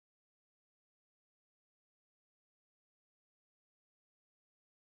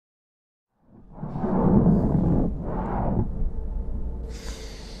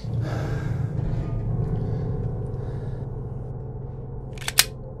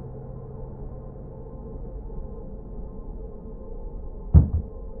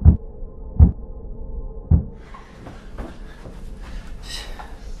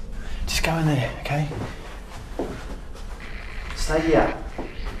Just go in there, okay? Stay here.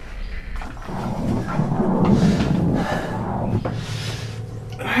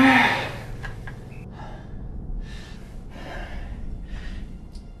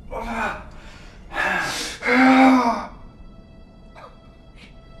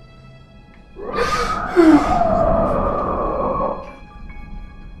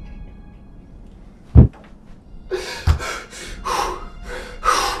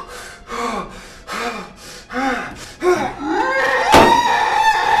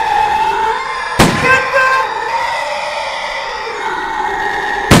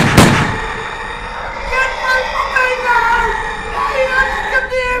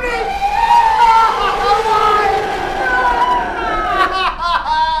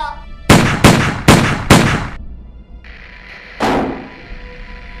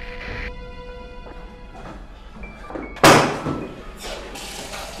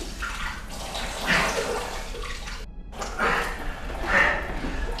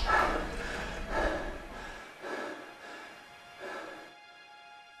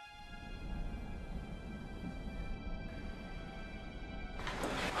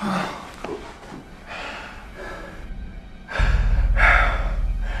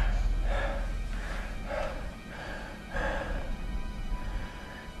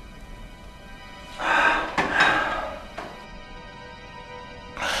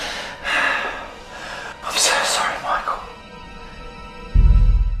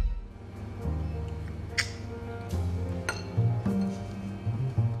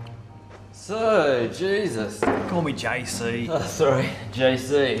 So, Jesus. Call me JC. Oh, sorry,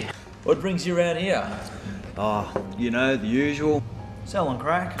 JC. What brings you around here? Oh, you know, the usual. Selling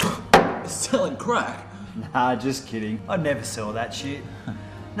crack. Selling crack? Nah, just kidding. I'd never sell that shit.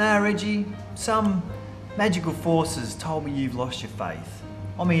 Nah, Reggie, some magical forces told me you've lost your faith.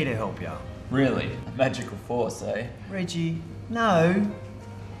 I'm here to help you. Really? A magical force, eh? Reggie, no.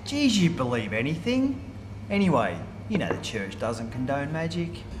 Geez, you believe anything? Anyway, you know the church doesn't condone magic.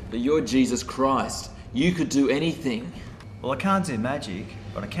 But you're Jesus Christ. You could do anything. Well, I can't do magic,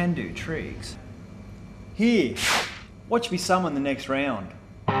 but I can do tricks. Here, watch me summon the next round.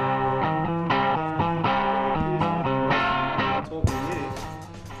 Talking to you.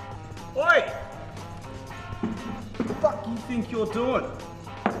 Oi! What the fuck do you think you're doing?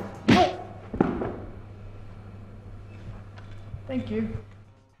 Oh! Thank you.